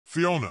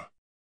Fiona,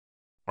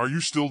 are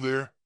you still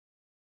there?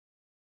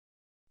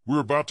 We're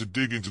about to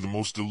dig into the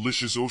most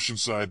delicious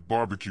oceanside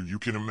barbecue you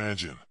can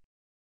imagine.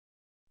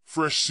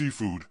 Fresh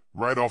seafood,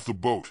 right off the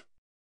boat.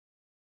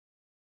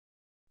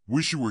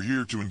 Wish you were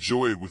here to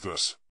enjoy it with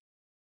us.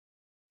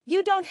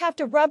 You don't have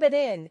to rub it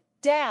in,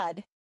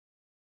 Dad.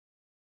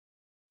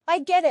 I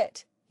get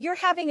it. You're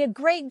having a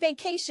great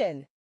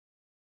vacation.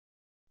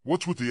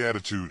 What's with the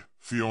attitude,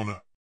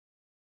 Fiona?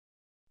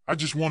 I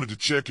just wanted to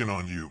check in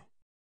on you.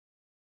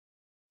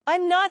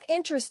 I'm not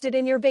interested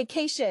in your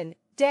vacation,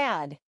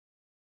 Dad.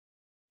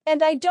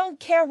 And I don't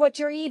care what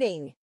you're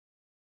eating.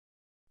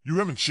 You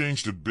haven't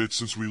changed a bit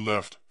since we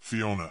left,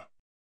 Fiona.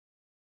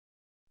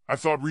 I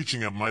thought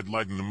reaching out might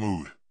lighten the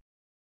mood.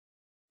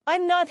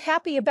 I'm not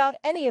happy about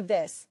any of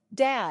this,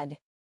 Dad.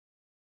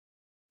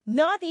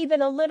 Not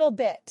even a little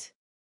bit.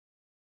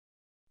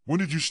 When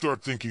did you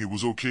start thinking it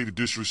was okay to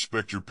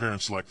disrespect your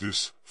parents like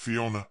this,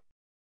 Fiona?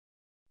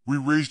 We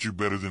raised you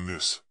better than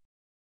this.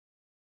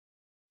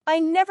 I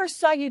never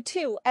saw you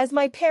two as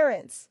my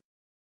parents.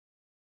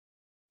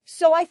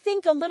 So I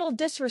think a little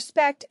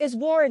disrespect is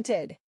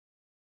warranted.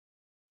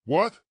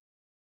 What?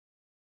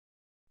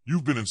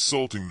 You've been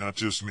insulting not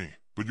just me,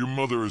 but your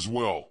mother as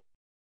well.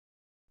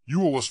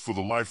 You owe us for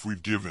the life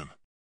we've given.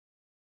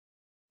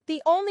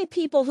 The only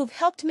people who've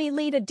helped me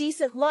lead a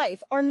decent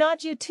life are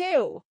not you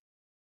two.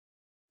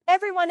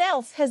 Everyone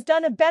else has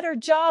done a better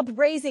job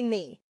raising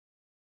me.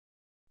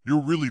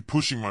 You're really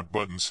pushing my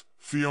buttons,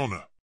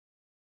 Fiona.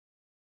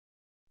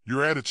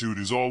 Your attitude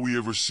is all we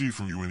ever see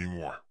from you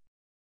anymore.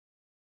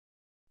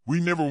 We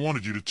never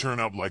wanted you to turn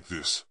out like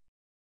this.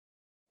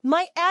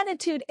 My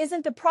attitude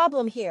isn't the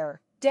problem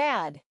here,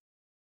 Dad.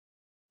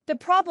 The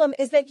problem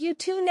is that you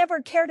two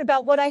never cared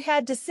about what I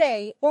had to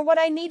say or what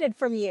I needed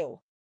from you.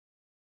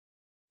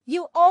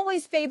 You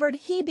always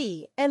favored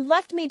Hebe and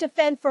left me to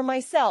fend for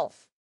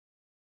myself.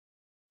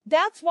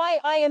 That's why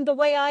I am the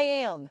way I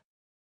am.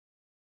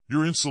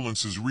 Your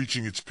insolence is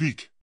reaching its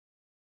peak.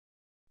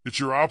 It's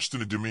your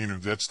obstinate demeanor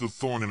that's the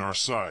thorn in our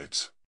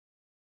sides.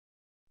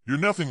 You're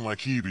nothing like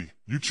Hebe.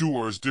 You two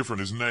are as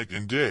different as night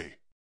and day.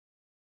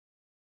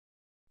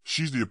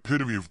 She's the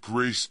epitome of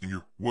grace and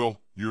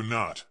you're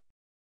not.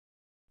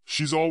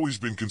 She's always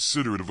been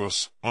considerate of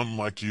us,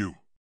 unlike you.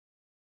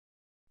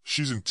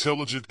 She's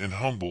intelligent and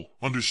humble,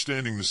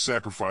 understanding the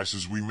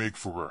sacrifices we make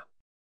for her.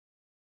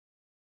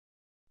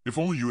 If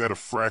only you had a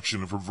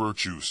fraction of her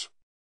virtues.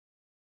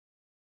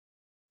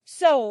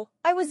 So,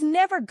 I was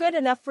never good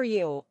enough for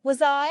you, was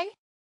I?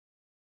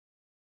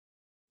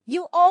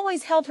 You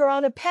always held her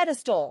on a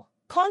pedestal,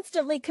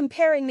 constantly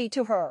comparing me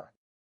to her.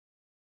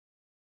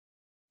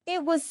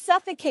 It was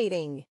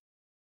suffocating.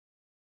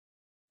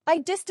 I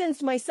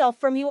distanced myself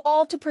from you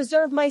all to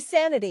preserve my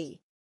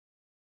sanity.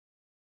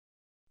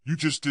 You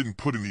just didn't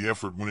put in the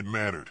effort when it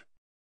mattered.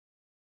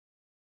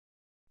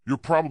 You're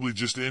probably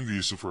just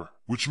envious of her,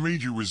 which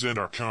made you resent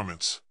our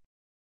comments.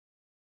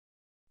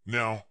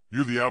 Now,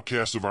 you're the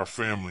outcast of our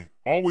family,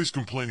 always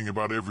complaining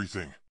about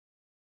everything.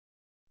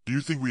 Do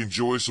you think we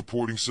enjoy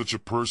supporting such a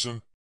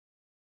person?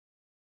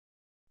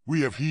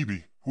 We have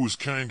Hebe, who is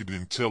kind and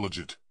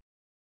intelligent.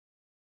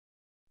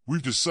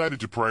 We've decided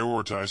to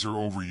prioritize her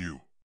over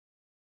you.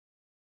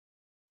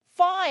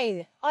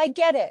 Fine, I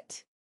get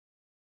it.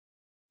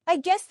 I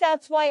guess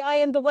that's why I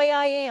am the way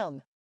I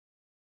am.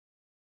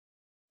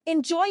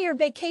 Enjoy your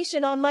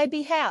vacation on my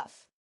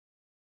behalf.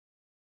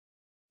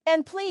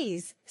 And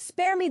please,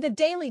 spare me the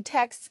daily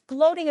texts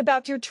gloating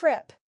about your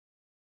trip.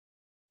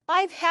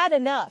 I've had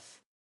enough.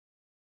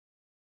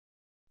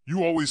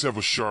 You always have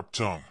a sharp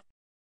tongue.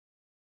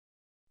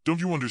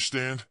 Don't you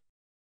understand?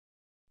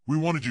 We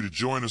wanted you to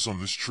join us on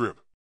this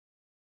trip.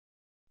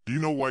 Do you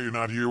know why you're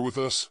not here with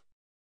us?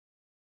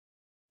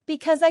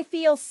 Because I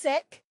feel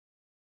sick?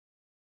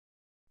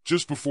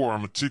 Just before our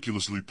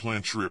meticulously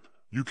planned trip,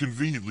 you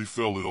conveniently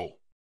fell ill.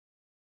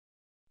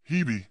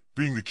 Hebe,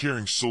 being the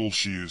caring soul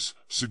she is,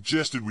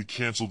 suggested we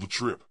cancel the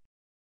trip.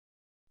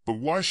 But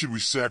why should we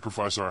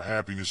sacrifice our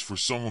happiness for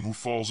someone who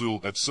falls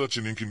ill at such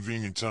an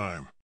inconvenient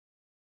time?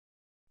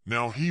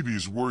 Now Hebe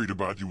is worried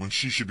about you when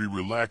she should be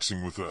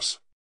relaxing with us.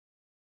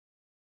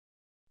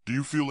 Do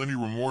you feel any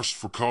remorse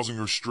for causing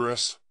her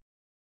stress?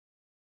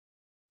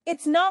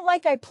 It's not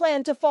like I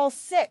planned to fall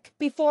sick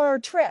before our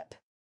trip.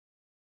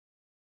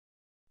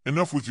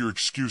 Enough with your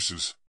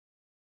excuses.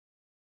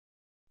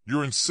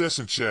 Your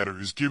incessant chatter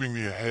is giving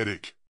me a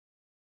headache.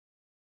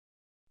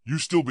 You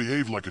still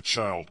behave like a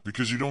child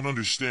because you don't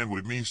understand what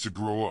it means to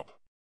grow up.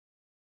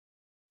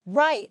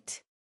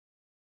 Right.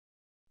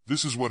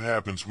 This is what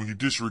happens when you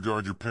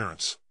disregard your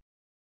parents.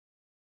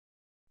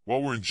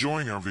 While we're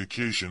enjoying our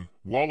vacation,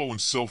 wallow in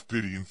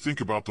self-pity and think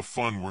about the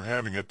fun we're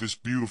having at this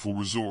beautiful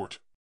resort.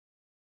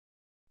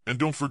 And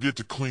don't forget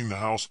to clean the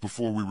house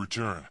before we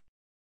return.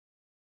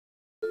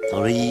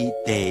 3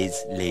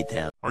 days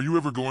later. Are you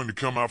ever going to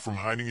come out from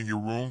hiding in your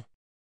room?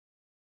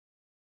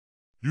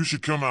 You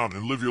should come out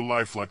and live your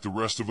life like the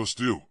rest of us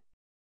do.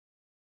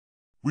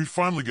 We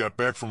finally got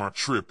back from our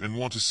trip and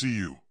want to see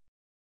you.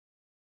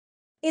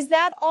 Is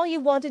that all you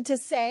wanted to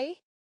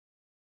say?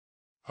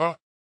 Huh?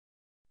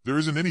 there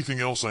isn't anything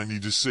else I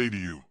need to say to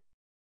you.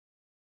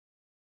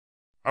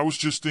 I was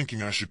just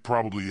thinking I should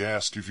probably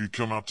ask if you'd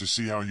come out to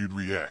see how you'd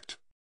react.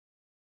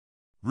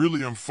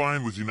 Really, I'm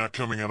fine with you not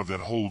coming out of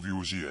that hole of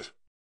yours yet.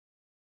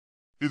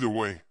 Either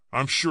way,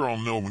 I'm sure I'll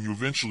know when you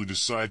eventually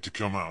decide to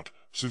come out,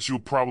 since you'll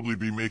probably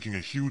be making a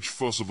huge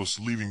fuss of us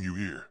leaving you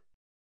here.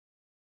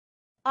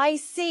 I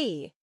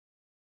see.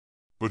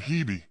 But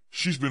Hebe,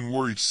 she's been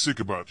worried sick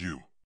about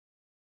you.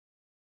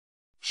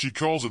 She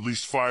calls at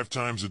least 5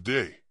 times a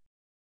day.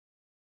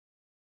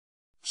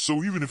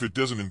 So even if it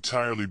doesn't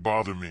entirely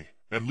bother me,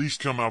 at least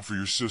come out for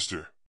your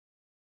sister.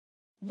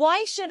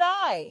 Why should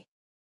I?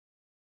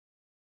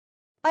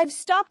 I've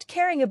stopped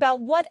caring about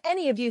what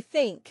any of you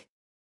think.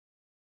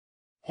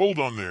 Hold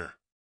on there.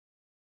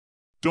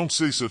 Don't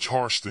say such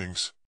harsh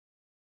things.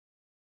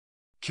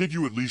 Can't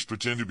you at least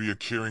pretend to be a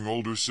caring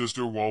older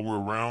sister while we're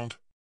around?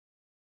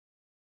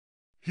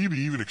 Hebe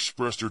even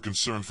expressed her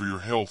concern for your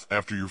health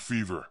after your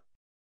fever.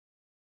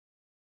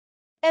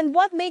 And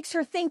what makes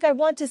her think I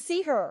want to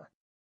see her?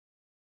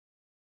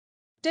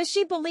 Does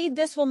she believe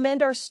this will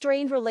mend our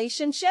strained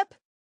relationship?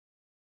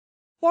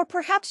 Or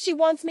perhaps she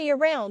wants me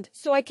around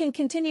so I can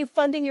continue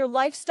funding your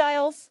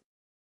lifestyles?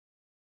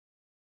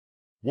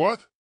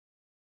 What?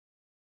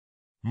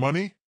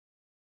 Money?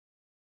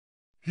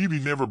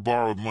 Hebe never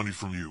borrowed money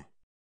from you.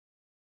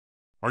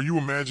 Are you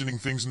imagining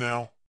things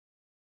now?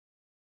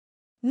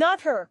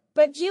 Not her,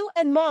 but you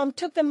and Mom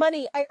took the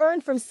money I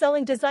earned from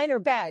selling designer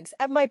bags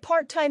at my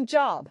part-time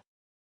job.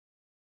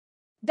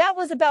 That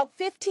was about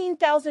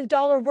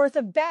 $15,000 worth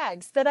of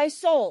bags that I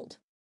sold.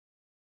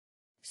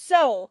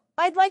 So,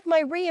 I'd like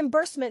my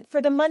reimbursement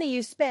for the money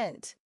you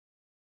spent.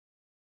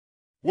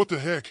 What the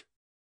heck?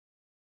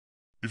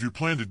 If you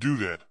plan to do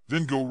that,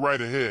 then go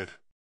right ahead.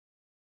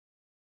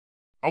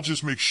 I'll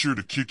just make sure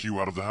to kick you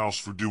out of the house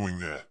for doing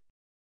that.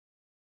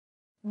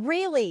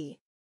 Really?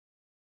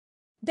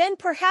 Then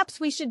perhaps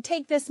we should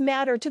take this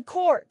matter to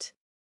court.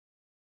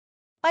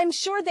 I'm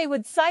sure they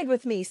would side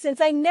with me since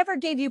I never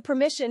gave you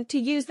permission to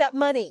use that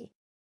money.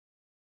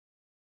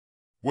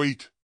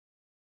 Wait.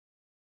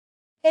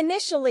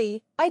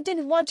 Initially, I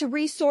didn't want to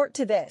resort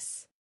to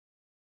this.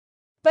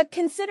 But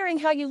considering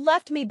how you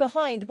left me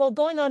behind while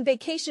going on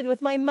vacation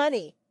with my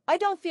money, I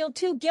don't feel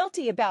too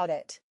guilty about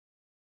it.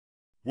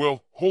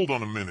 Well, hold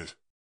on a minute.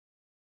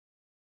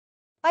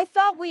 I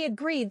thought we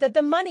agreed that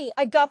the money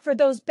I got for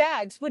those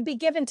bags would be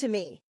given to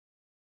me.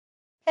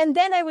 And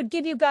then I would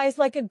give you guys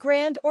like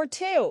 $1,000 or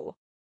 $2,000.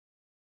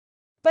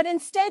 But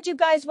instead you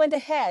guys went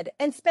ahead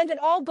and spent it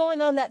all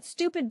going on that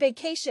stupid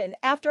vacation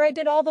after I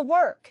did all the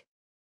work.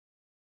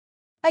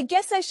 I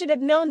guess I should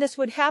have known this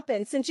would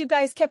happen since you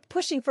guys kept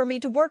pushing for me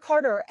to work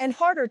harder and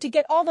harder to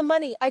get all the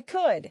money I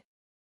could.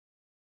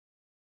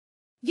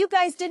 You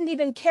guys didn't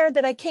even care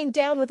that I came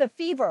down with a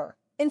fever,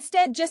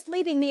 instead just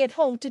leaving me at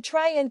home to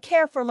try and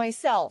care for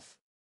myself.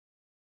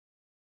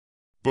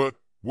 But,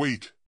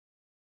 wait.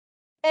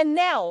 And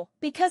now,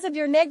 because of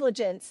your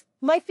negligence,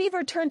 my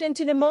fever turned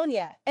into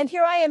pneumonia, and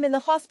here I am in the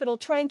hospital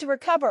trying to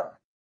recover.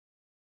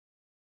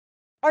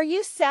 Are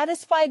you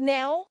satisfied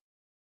now?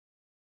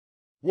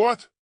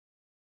 What?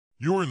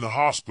 You're in the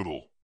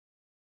hospital.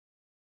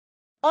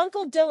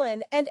 Uncle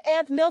Dylan and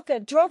Aunt Milka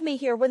drove me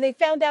here when they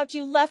found out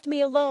you left me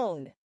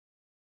alone.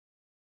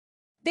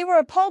 They were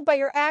appalled by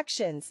your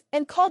actions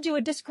and called you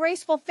a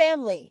disgraceful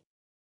family.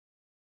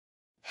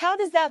 How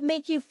does that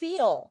make you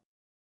feel?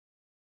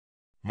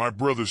 My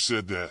brother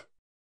said that.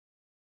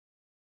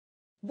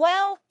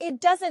 Well, it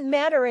doesn't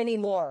matter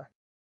anymore.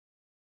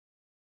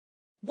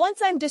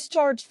 Once I'm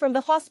discharged from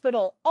the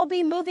hospital, I'll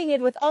be moving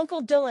in with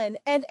Uncle Dylan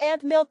and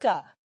Aunt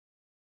Milka.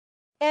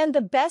 And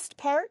the best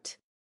part?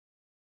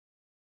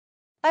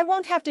 I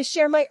won't have to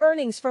share my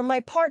earnings from my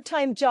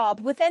part-time job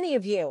with any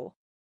of you.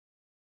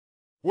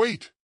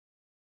 Wait!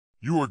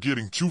 You are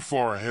getting too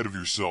far ahead of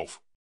yourself.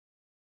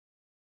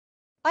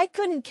 I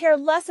couldn't care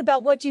less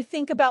about what you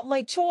think about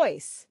my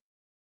choice.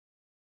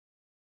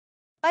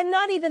 I'm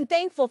not even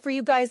thankful for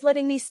you guys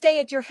letting me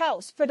stay at your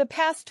house for the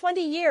past 20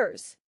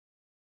 years.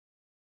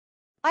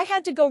 I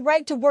had to go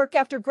right to work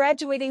after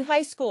graduating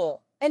high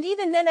school, and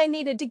even then I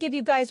needed to give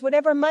you guys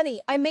whatever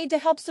money I made to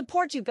help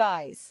support you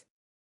guys.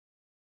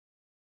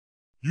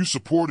 You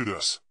supported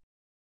us.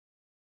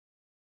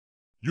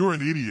 You're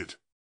an idiot.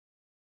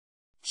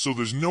 So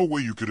there's no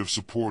way you could have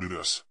supported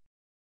us.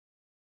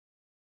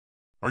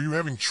 Are you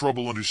having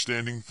trouble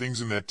understanding things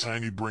in that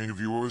tiny brain of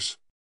yours?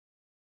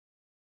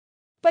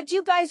 But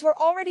you guys were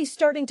already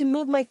starting to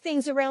move my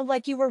things around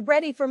like you were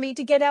ready for me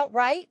to get out,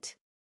 right?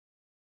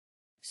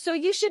 So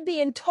you should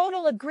be in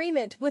total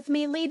agreement with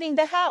me leaving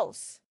the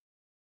house.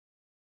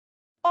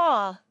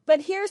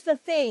 But here's the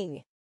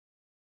thing.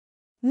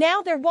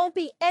 Now there won't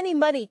be any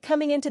money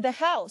coming into the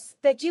house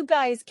that you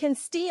guys can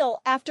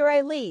steal after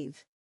I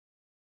leave.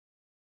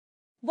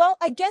 Well,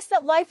 I guess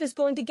that life is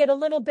going to get a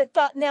little bit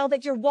thought now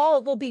that your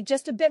wallet will be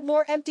just a bit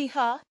more empty,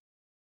 huh?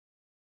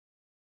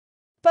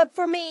 But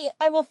for me,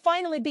 I will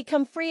finally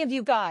become free of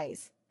you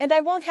guys, and I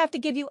won't have to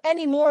give you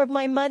any more of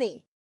my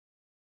money.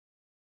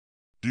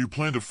 Do you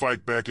plan to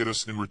fight back at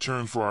us in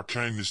return for our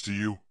kindness to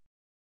you?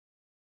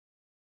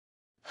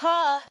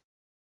 Ha!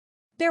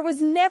 There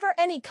was never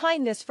any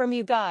kindness from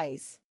you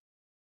guys.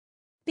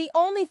 The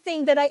only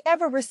thing that I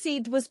ever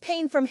received was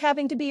pain from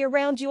having to be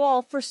around you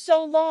all for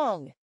so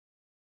long.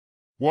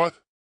 What?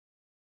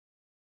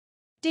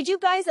 Did you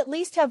guys at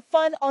least have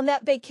fun on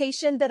that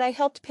vacation that I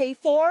helped pay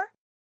for?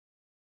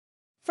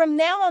 From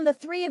now on, the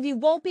three of you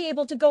won't be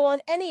able to go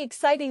on any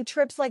exciting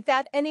trips like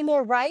that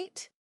anymore,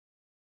 right?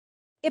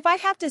 If I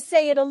have to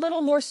say it a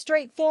little more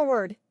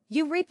straightforward,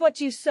 you reap what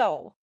you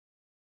sow.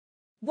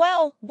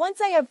 Well,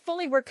 once I have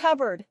fully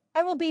recovered,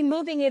 I will be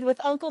moving in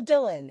with Uncle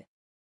Dylan.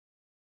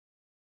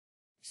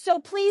 So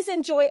please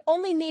enjoy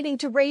only needing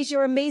to raise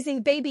your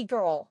amazing baby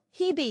girl,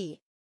 Hebe.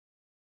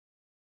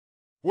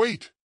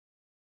 Wait!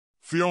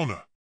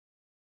 Fiona.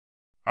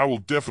 I will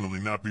definitely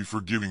not be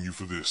forgiving you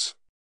for this.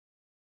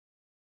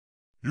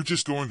 You're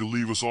just going to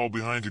leave us all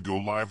behind to go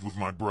live with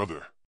my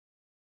brother.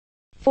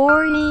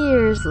 40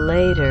 years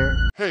later.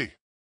 Hey!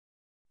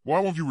 Why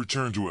won't you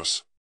return to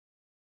us?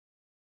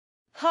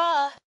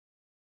 Huh?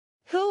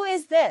 Who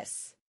is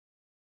this?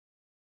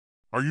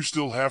 Are you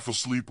still half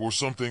asleep or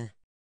something?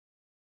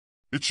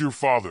 It's your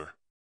father.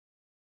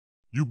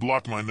 You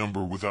blocked my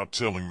number without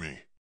telling me.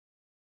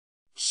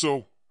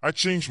 So, I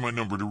changed my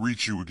number to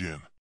reach you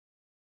again.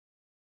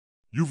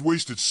 You've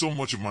wasted so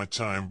much of my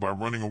time by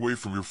running away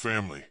from your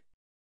family.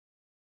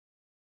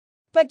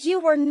 But you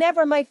were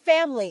never my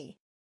family.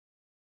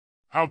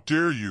 How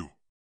dare you?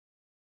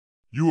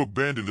 You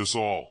abandoned us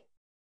all.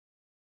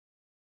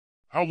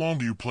 How long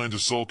do you plan to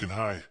sulk and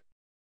hide?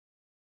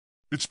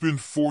 It's been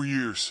 4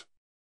 years.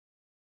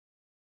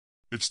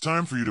 It's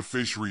time for you to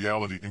face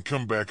reality and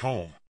come back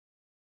home.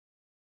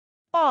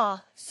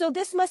 Ah, so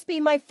this must be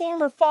my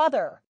former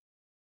father.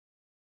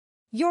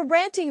 Your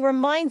ranting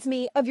reminds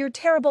me of your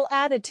terrible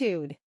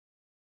attitude.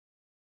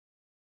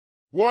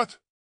 What?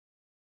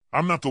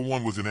 I'm not the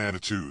one with an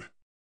attitude.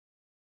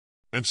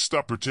 And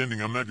stop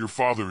pretending I'm not your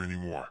father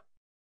anymore.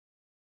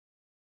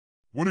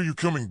 When are you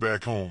coming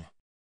back home?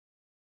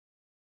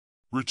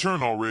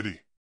 Return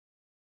already.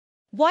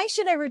 Why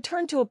should I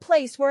return to a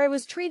place where I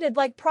was treated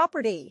like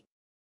property?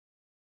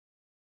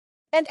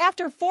 And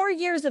after 4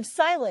 years of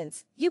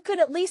silence, you could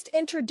at least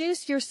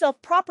introduce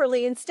yourself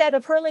properly instead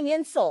of hurling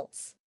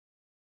insults.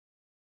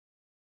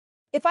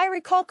 If I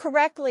recall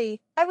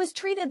correctly, I was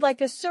treated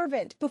like a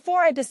servant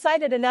before I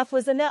decided enough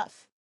was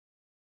enough.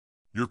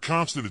 Your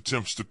constant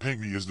attempts to paint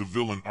me as the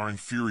villain are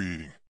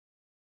infuriating.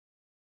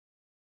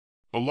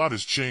 A lot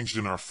has changed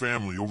in our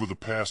family over the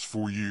past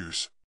 4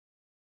 years.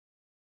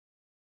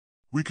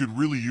 We could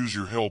really use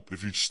your help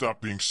if you'd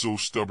stop being so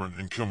stubborn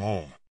and come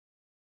home.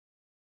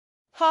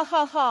 Ha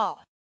ha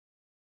ha.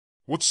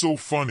 What's so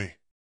funny?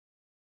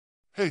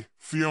 Hey,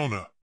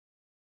 Fiona.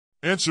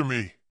 Answer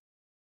me.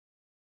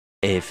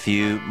 A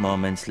few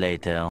moments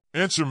later.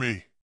 Answer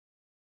me.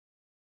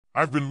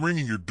 I've been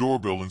ringing your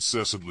doorbell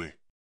incessantly.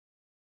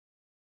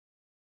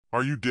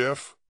 Are you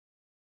deaf?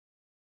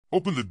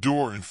 Open the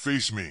door and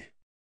face me.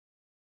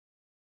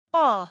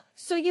 Ah,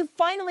 so you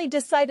finally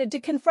decided to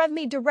confront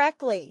me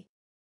directly.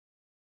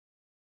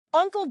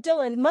 Uncle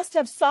Dylan must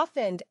have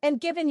softened and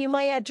given you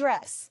my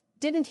address,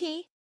 didn't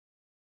he?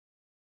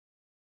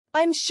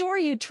 I'm sure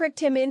you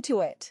tricked him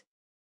into it.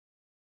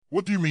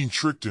 What do you mean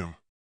tricked him?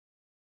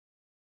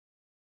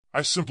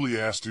 I simply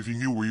asked if he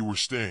knew where you were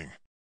staying.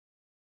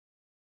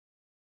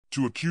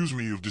 To accuse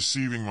me of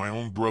deceiving my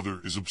own brother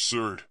is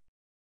absurd.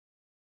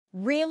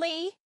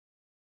 Really?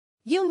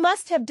 You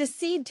must have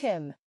deceived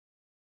him.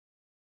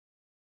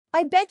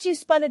 I bet you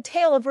spun a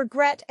tale of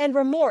regret and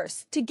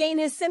remorse to gain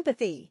his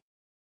sympathy.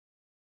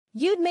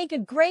 You'd make a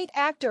great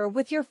actor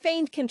with your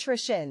feigned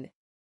contrition.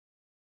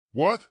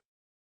 What?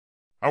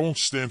 I won't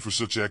stand for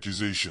such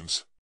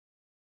accusations.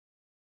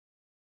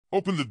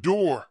 Open the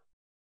door!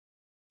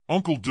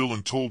 Uncle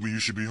Dylan told me you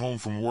should be home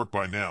from work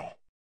by now.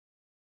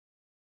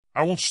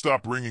 I won't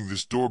stop ringing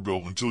this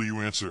doorbell until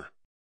you answer.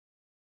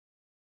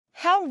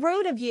 How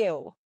rude of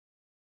you!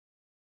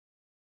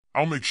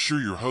 I'll make sure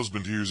your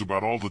husband hears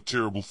about all the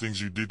terrible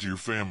things you did to your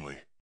family.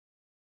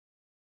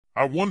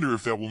 I wonder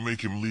if that will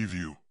make him leave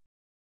you.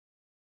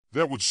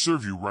 That would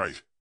serve you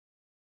right.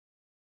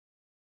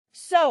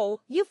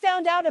 So, you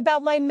found out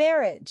about my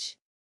marriage.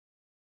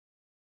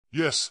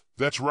 Yes,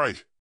 that's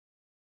right.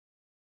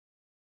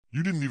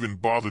 You didn't even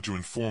bother to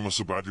inform us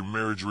about your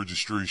marriage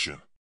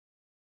registration.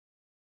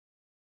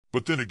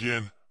 But then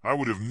again, I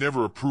would have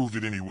never approved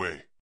it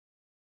anyway.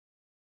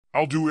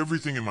 I'll do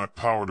everything in my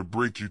power to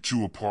break you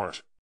two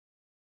apart.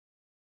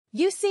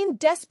 You seem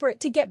desperate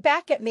to get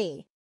back at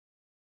me.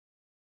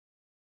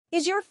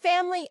 Is your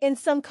family in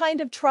some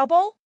kind of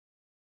trouble?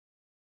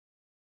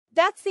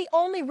 That's the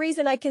only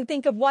reason I can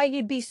think of why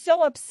you'd be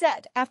so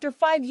upset after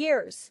 5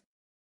 years.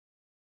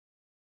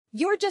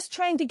 You're just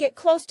trying to get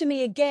close to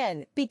me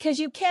again because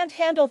you can't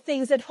handle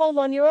things at home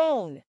on your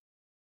own.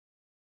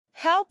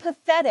 How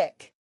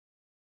pathetic.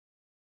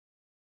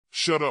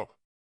 Shut up.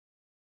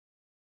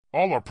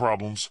 All our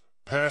problems,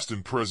 past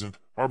and present,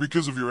 are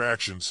because of your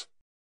actions.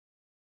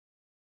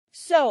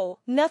 So,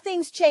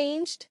 nothing's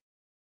changed?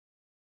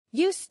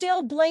 You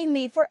still blame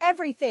me for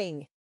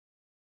everything.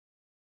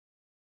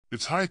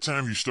 It's high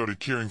time you started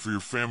caring for your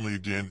family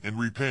again and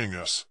repaying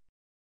us.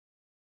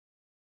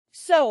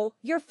 So,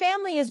 your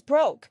family is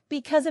broke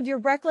because of your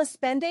reckless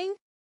spending?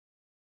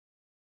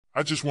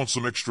 I just want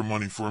some extra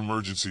money for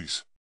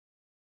emergencies.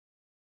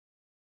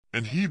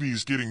 And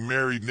Hebe's getting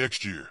married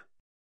next year.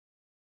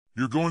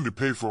 You're going to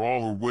pay for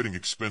all her wedding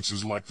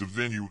expenses like the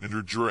venue and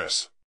her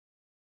dress.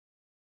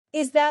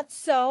 Is that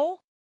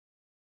so?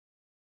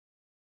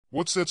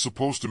 What's that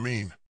supposed to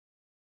mean?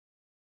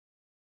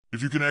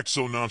 If you can act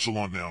so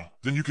nonchalant now,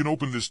 then you can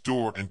open this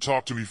door and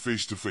talk to me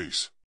face to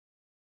face.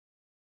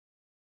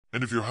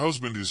 And if your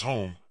husband is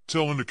home,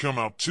 tell him to come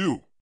out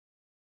too.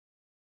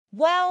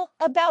 Well,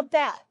 about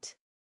that.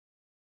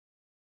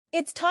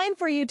 It's time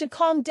for you to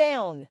calm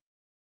down.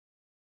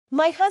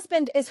 My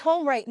husband is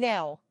home right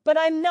now, but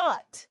I'm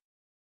not.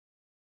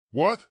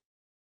 What?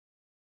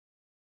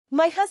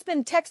 My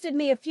husband texted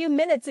me a few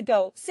minutes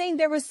ago saying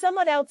there was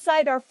someone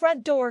outside our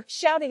front door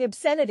shouting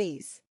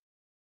obscenities.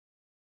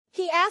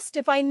 He asked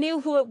if I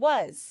knew who it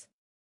was.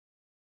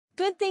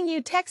 Good thing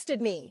you texted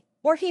me,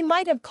 or he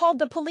might have called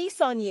the police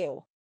on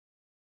you.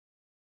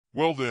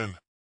 Well then.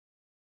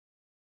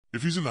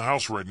 If he's in the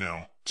house right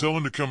now, tell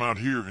him to come out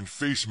here and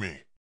face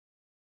me.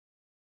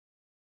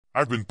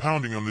 I've been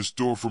pounding on this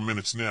door for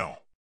minutes now.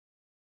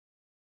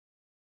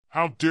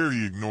 How dare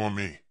he ignore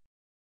me?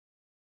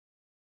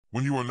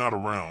 When you are not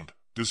around,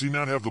 does he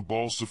not have the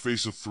balls to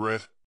face a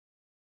threat?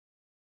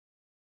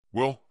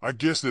 Well, I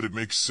guess that it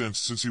makes sense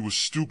since he was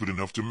stupid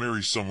enough to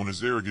marry someone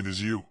as arrogant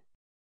as you.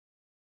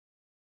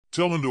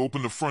 Tell him to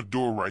open the front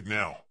door right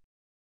now.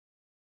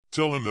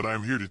 Tell him that I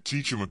am here to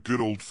teach him a good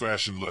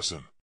old-fashioned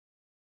lesson.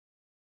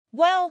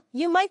 Well,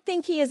 you might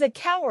think he is a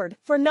coward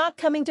for not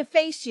coming to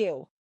face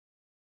you.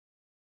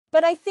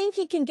 But I think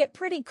he can get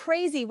pretty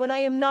crazy when I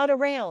am not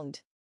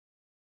around.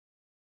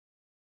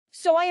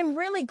 So I am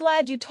really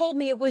glad you told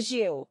me it was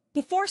you,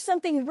 before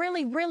something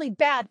really, really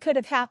bad could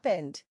have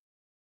happened.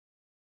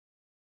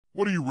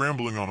 What are you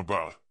rambling on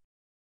about?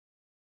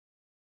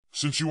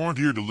 Since you aren't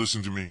here to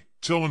listen to me,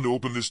 tell him to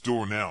open this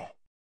door now.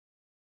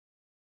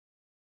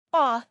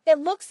 It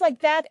looks like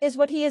that is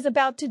what he is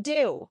about to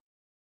do.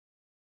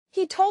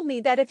 He told me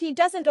that if he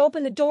doesn't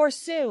open the door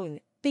soon,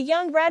 the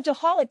young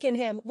Rajaholic in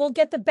him will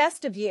get the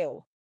best of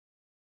you.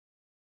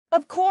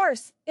 Of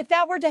course, if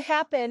that were to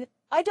happen,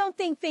 I don't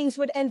think things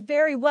would end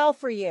very well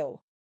for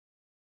you.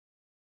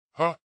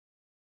 Huh?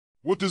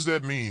 What does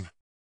that mean?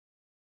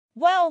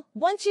 Well,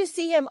 once you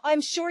see him,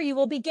 I'm sure you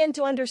will begin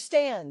to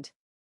understand.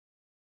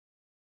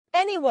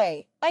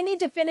 Anyway, I need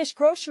to finish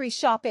grocery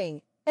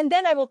shopping, and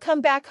then I will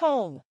come back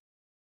home.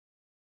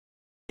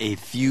 A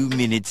few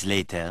minutes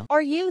later.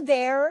 Are you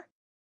there?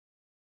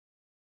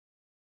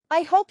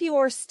 I hope you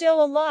are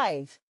still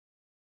alive.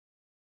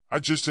 I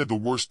just had the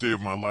worst day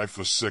of my life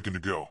a second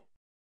ago.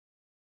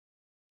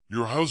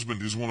 Your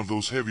husband is one of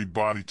those heavy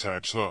body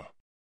types, huh?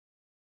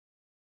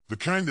 The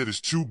kind that is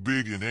too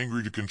big and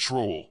angry to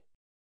control.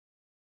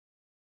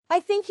 I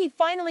think he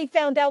finally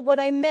found out what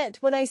I meant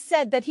when I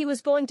said that he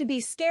was going to be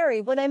scary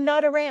when I'm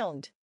not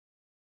around.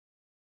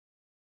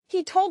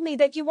 He told me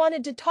that you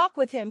wanted to talk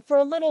with him for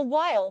a little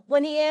while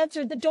when he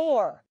answered the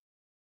door.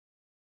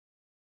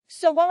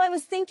 So while I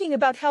was thinking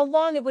about how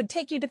long it would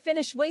take you to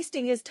finish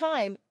wasting his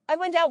time, I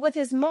went out with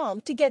his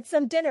mom to get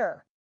some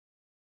dinner.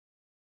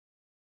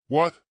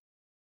 What?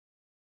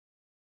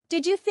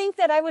 Did you think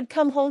that I would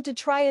come home to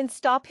try and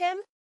stop him?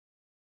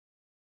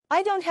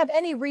 I don't have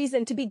any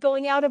reason to be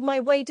going out of my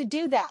way to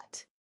do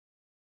that.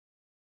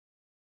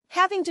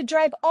 Having to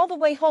drive all the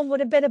way home would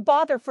have been a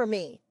bother for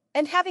me,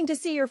 and having to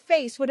see your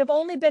face would have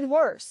only been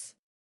worse.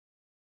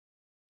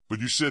 But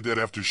you said that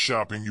after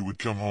shopping you would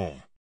come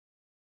home.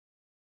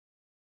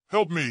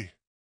 Help me.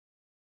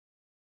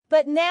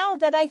 But now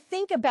that I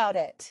think about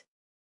it,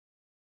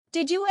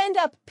 did you end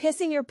up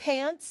pissing your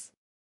pants?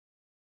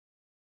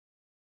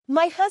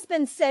 My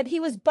husband said he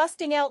was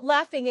busting out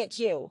laughing at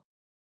you.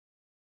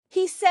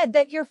 He said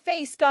that your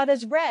face got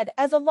as red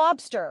as a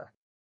lobster.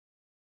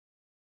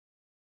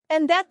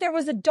 And that there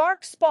was a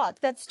dark spot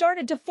that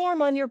started to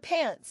form on your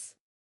pants.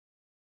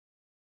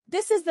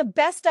 This is the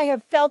best I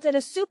have felt in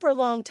a super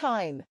long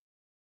time.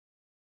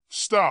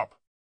 Stop.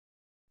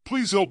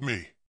 Please help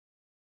me.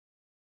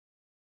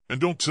 And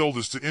don't tell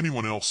this to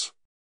anyone else.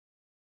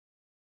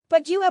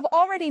 But you have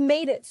already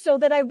made it so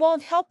that I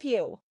won't help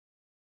you.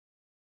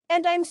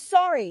 And I'm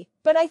sorry,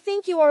 but I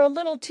think you are a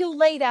little too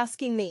late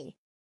asking me.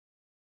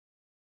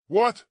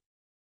 What?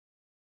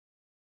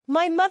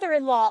 My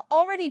mother-in-law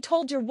already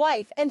told your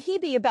wife and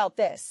Hebe about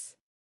this.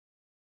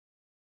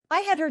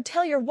 I had her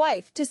tell your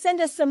wife to send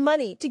us some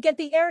money to get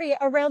the area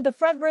around the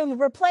front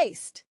room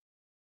replaced.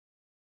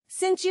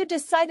 Since you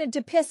decided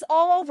to piss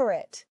all over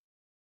it.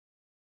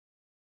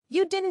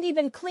 You didn't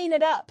even clean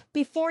it up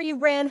before you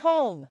ran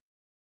home.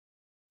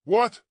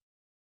 What?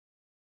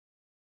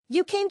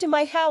 You came to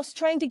my house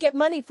trying to get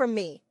money from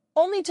me,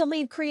 only to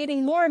leave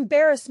creating more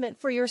embarrassment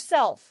for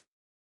yourself.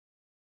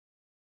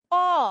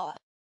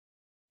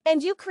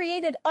 And you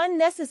created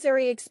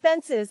unnecessary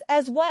expenses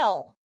as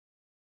well.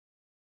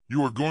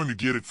 You are going to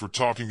get it for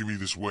talking to me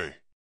this way.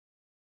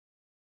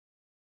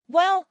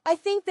 Well, I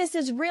think this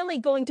is really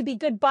going to be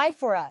goodbye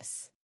for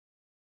us.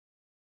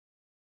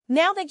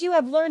 Now that you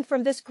have learned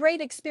from this great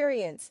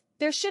experience,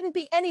 there shouldn't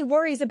be any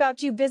worries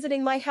about you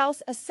visiting my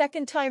house a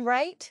second time,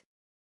 right?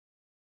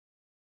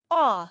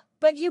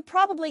 But you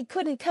probably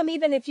couldn't come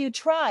even if you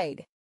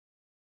tried.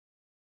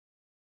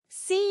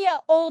 See ya,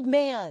 old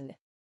man.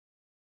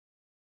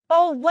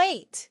 Oh,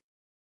 wait.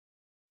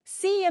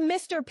 See ya,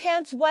 Mr.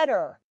 Pants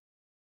Wetter.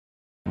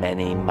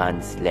 Many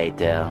months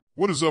later.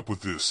 What is up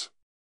with this?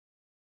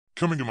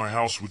 Coming to my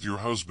house with your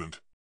husband.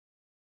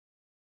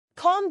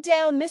 Calm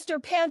down,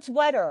 Mr. Pants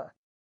Wetter.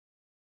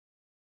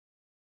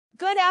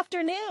 Good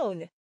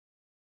afternoon.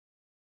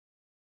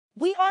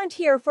 We aren't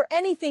here for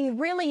anything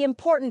really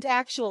important,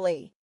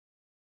 actually.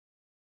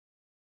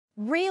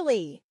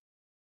 Really?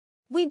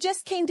 We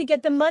just came to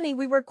get the money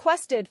we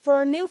requested for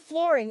our new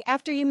flooring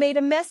after you made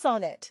a mess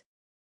on it.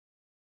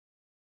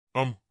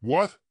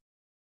 What?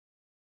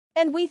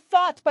 And we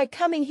thought by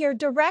coming here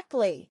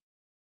directly,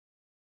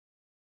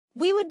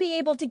 we would be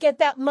able to get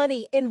that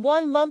money in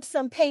one lump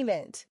sum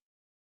payment.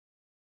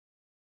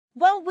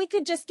 Well, we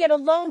could just get a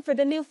loan for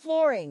the new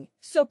flooring,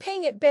 so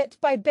paying it bit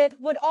by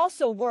bit would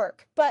also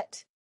work,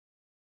 but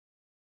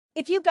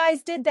if you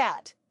guys did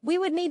that, we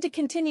would need to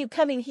continue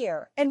coming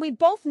here, and we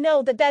both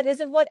know that that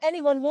isn't what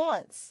anyone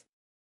wants.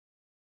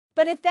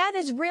 But if that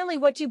is really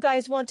what you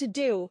guys want to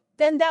do,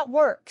 then that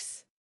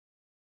works.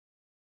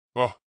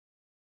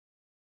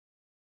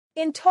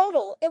 In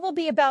total, it will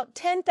be about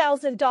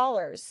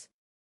 $10,000.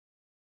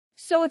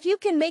 So if you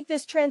can make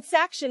this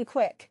transaction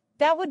quick,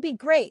 that would be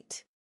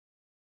great.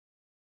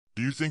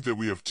 Do you think that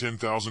we have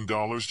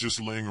 $10,000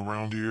 just laying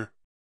around here?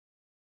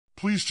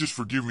 Please just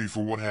forgive me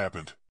for what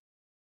happened.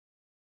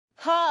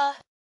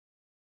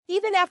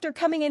 Even after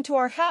coming into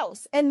our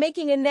house and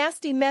making a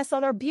nasty mess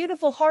on our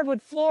beautiful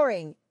hardwood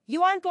flooring,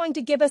 you aren't going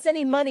to give us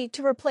any money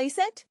to replace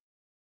it?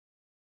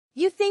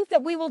 You think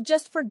that we will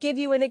just forgive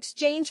you in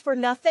exchange for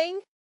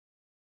nothing?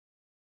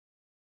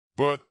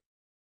 But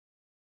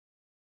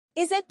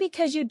is it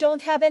because you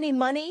don't have any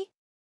money?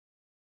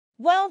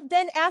 Well,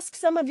 then ask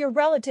some of your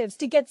relatives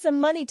to get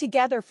some money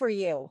together for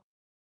you.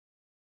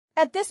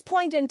 At this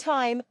point in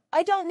time,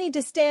 I don't need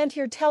to stand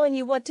here telling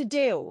you what to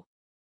do.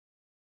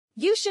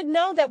 You should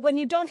know that when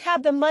you don't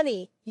have the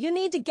money, you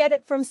need to get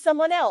it from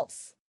someone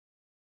else.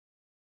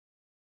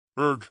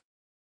 But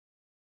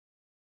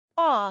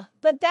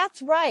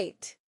that's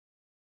right.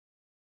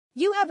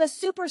 You have a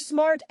super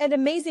smart and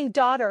amazing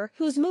daughter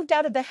who's moved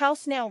out of the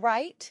house now,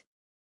 right?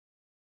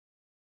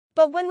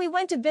 But when we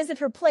went to visit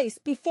her place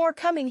before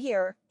coming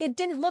here, it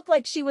didn't look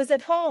like she was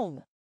at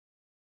home.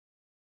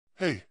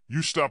 Hey,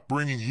 you stop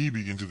bringing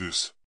Hebe into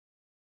this.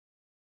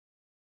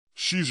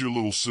 She's your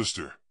little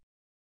sister.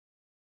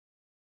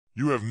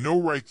 You have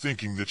no right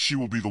thinking that she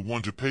will be the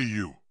one to pay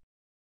you.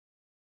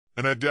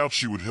 And I doubt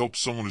she would help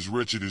someone as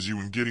wretched as you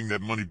in getting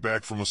that money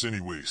back from us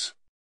anyways.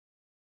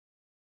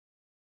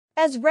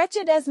 As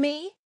wretched as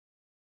me?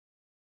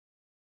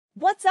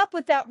 What's up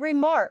with that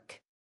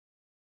remark?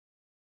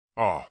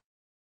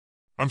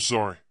 I'm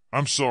sorry.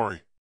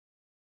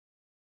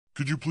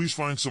 Could you please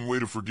find some way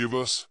to forgive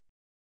us?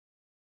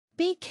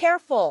 Be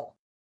careful.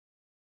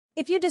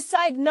 If you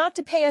decide not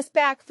to pay us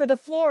back for the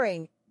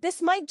flooring,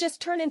 this might just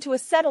turn into a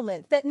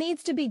settlement that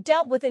needs to be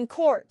dealt with in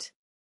court.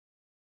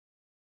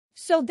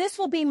 So this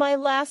will be my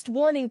last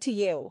warning to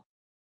you.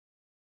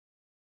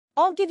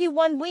 I'll give you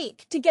 1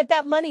 week to get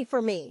that money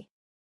for me.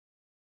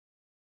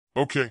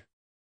 Okay.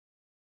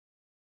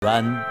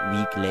 1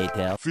 week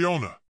later.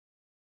 Fiona.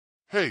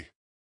 Hey.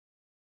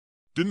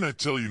 Didn't I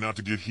tell you not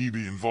to get Hebe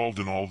involved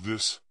in all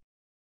this?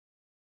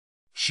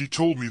 She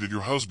told me that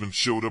your husband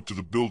showed up to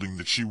the building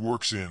that she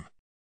works in.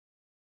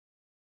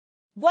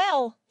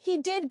 Well, he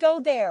did go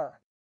there.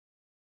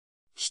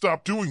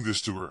 Stop doing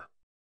this to her.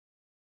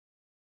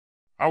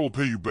 I will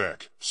pay you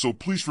back, so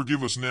please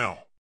forgive us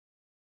now.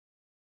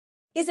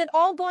 Is it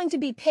all going to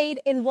be paid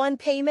in one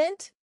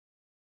payment?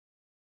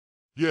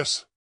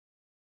 Yes.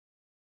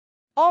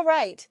 All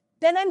right,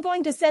 then I'm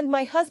going to send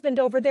my husband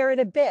over there in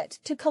a bit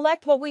to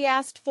collect what we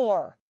asked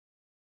for.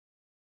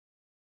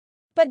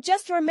 But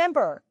just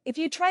remember, if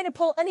you try to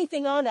pull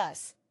anything on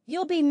us,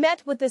 you'll be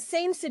met with the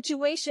same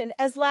situation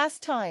as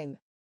last time.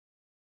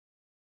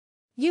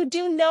 You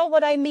do know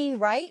what I mean,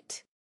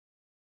 right?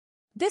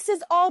 This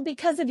is all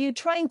because of you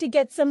trying to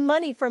get some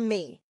money from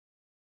me.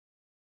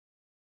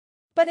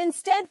 But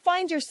instead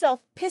find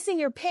yourself pissing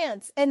your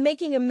pants and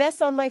making a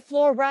mess on my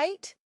floor,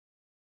 right?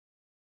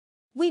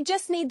 We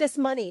just need this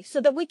money so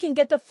that we can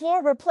get the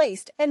floor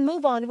replaced and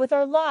move on with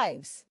our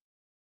lives.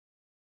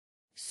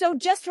 So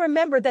just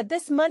remember that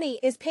this money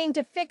is paying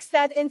to fix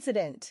that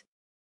incident.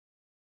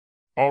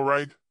 All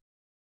right.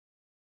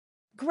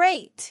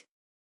 Great.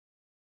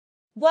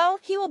 Well,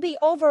 he will be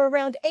over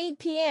around 8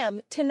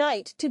 p.m.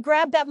 tonight to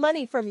grab that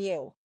money from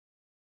you.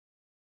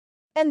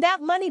 And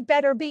that money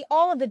better be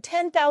all of the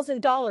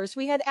 $10,000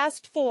 we had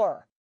asked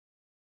for.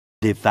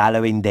 The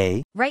following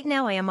day. Right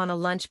now I am on a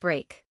lunch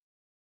break.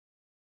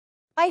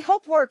 I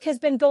hope work has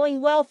been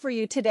going well for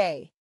you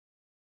today.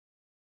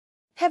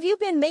 Have you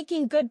been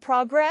making good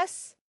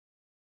progress?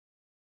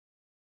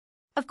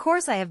 Of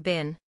course I have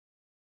been.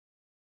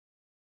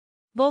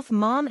 Both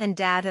Mom and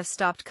Dad have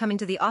stopped coming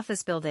to the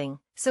office building,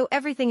 so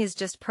everything is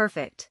just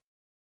perfect.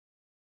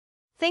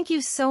 Thank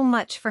you so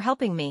much for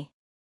helping me.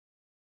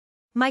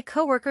 My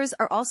coworkers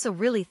are also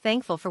really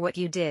thankful for what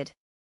you did.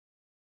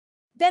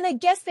 Then I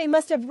guess they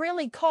must have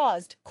really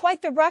caused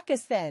quite the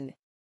ruckus then.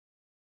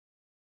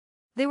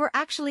 They were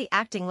actually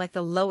acting like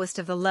the lowest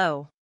of the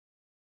low.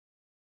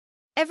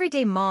 Every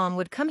day Mom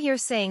would come here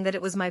saying that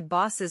it was my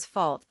boss's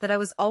fault that I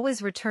was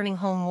always returning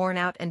home worn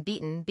out and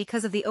beaten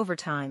because of the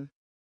overtime.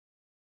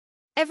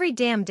 Every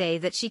damn day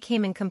that she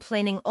came in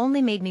complaining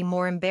only made me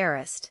more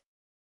embarrassed.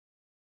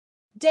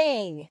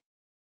 Dang.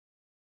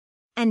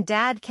 And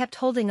Dad kept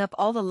holding up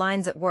all the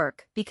lines at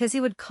work because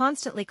he would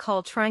constantly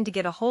call trying to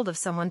get a hold of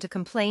someone to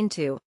complain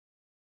to.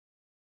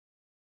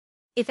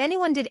 If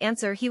anyone did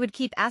answer, he would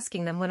keep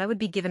asking them when I would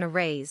be given a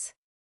raise.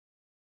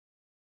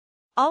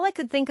 All I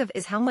could think of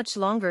is how much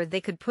longer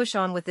they could push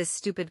on with this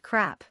stupid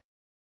crap.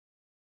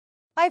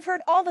 I've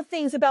heard all the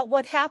things about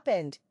what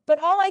happened,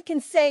 but all I can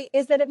say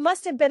is that it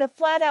must have been a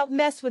flat-out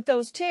mess with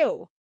those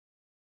two.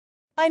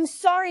 I'm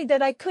sorry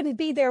that I couldn't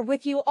be there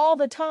with you all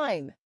the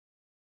time.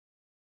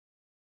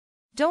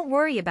 Don't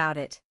worry about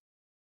it.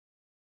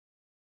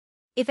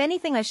 If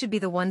anything, I should be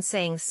the one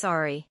saying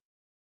sorry.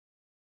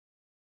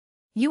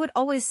 You would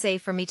always say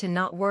for me to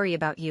not worry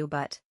about you,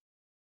 but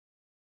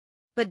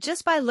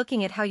just by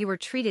looking at how you were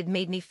treated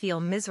made me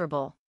feel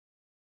miserable.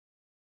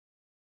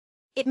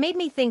 It made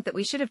me think that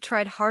we should have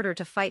tried harder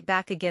to fight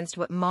back against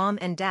what Mom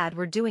and Dad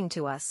were doing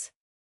to us.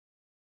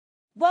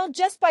 Well,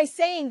 just by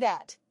saying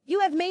that, you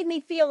have made me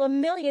feel a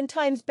million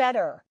times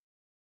better.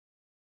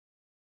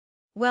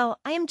 Well,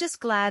 I am just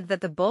glad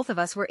that the both of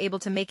us were able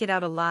to make it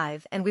out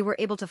alive and we were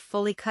able to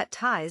fully cut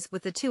ties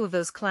with the two of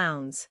those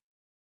clowns.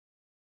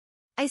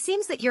 It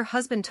seems that your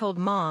husband told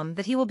Mom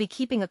that he will be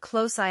keeping a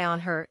close eye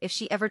on her if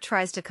she ever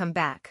tries to come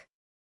back.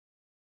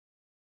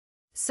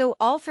 So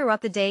all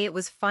throughout the day it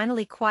was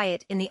finally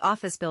quiet in the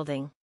office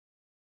building.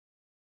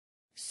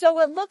 So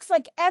it looks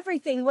like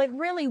everything went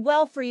really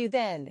well for you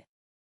then.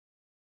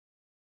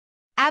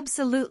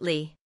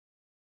 Absolutely.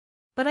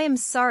 But I am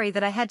sorry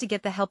that I had to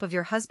get the help of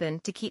your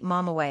husband to keep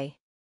Mom away.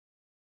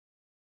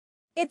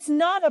 It's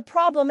not a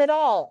problem at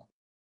all.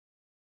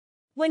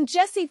 When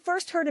Jesse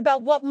first heard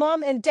about what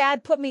Mom and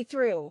Dad put me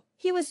through,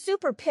 he was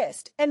super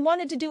pissed and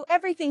wanted to do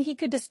everything he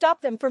could to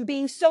stop them from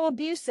being so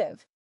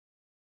abusive.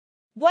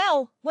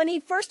 Well, when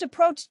he first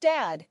approached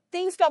Dad,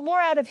 things got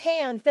more out of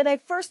hand than I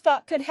first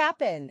thought could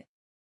happen.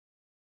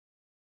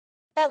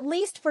 At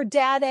least for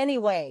Dad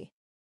anyway.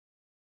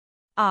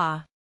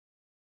 Ah.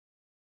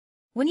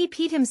 When he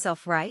peed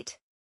himself, right?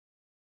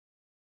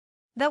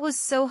 That was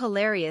so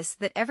hilarious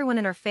that everyone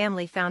in our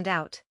family found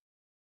out.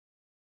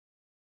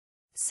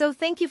 So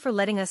thank you for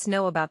letting us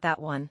know about that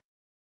one.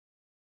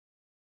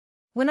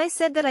 When I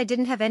said that I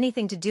didn't have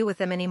anything to do with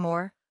them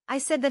anymore, I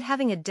said that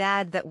having a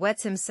dad that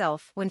wets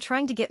himself when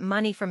trying to get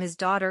money from his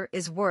daughter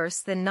is worse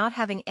than not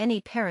having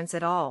any parents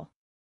at all.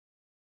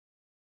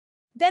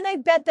 Then I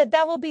bet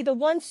that will be the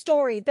one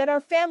story that our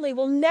family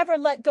will never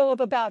let go of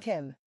about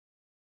him.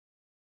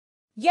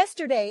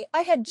 Yesterday,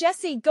 I had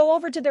Jesse go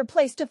over to their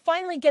place to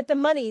finally get the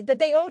money that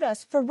they owed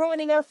us for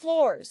ruining our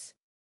floors.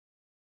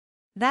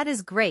 That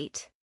is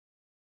great.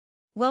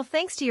 Well,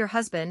 thanks to your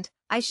husband,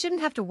 I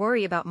shouldn't have to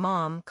worry about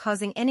Mom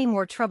causing any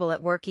more trouble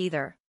at work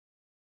either.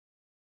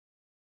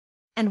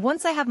 And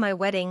once I have my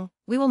wedding,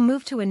 we will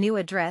move to a new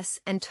address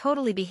and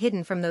totally be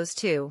hidden from those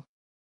two.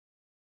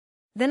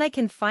 Then I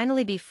can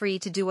finally be free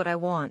to do what I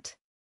want.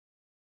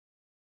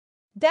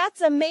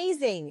 That's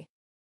amazing!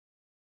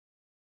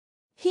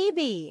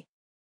 Hebe!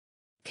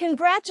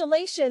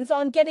 Congratulations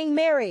on getting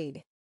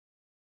married!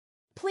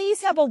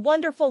 Please have a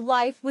wonderful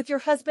life with your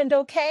husband,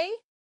 okay?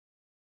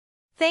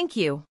 Thank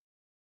you.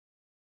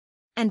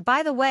 And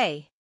by the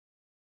way,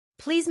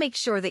 please make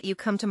sure that you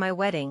come to my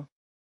wedding.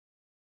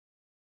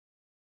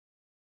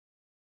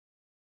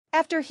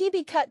 After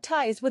Hebe cut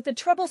ties with the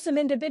troublesome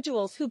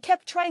individuals who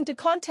kept trying to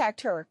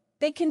contact her,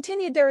 they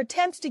continued their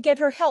attempts to get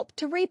her help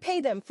to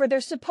repay them for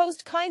their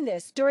supposed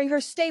kindness during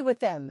her stay with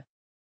them.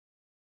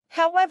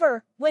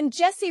 However, when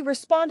Jesse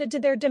responded to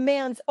their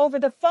demands over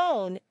the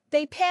phone,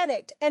 they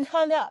panicked and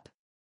hung up.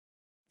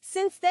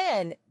 Since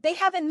then, they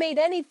haven't made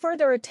any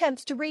further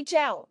attempts to reach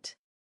out.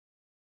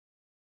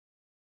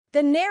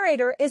 The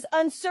narrator is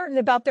uncertain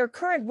about their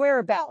current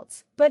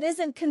whereabouts, but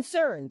isn't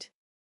concerned.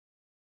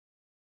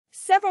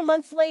 Several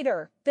months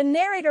later, the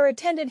narrator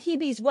attended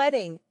Hebe's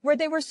wedding, where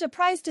they were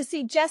surprised to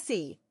see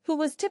Jesse, who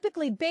was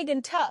typically big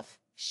and tough,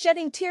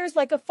 shedding tears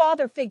like a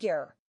father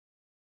figure.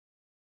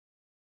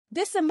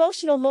 This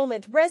emotional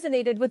moment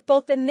resonated with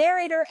both the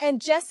narrator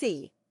and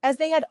Jesse, as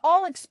they had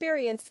all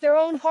experienced their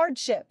own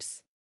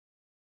hardships.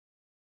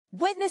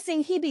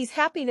 Witnessing Hebe's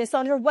happiness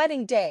on her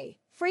wedding day,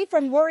 free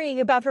from worrying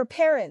about her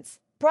parents,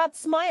 brought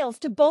smiles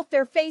to both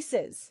their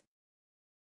faces.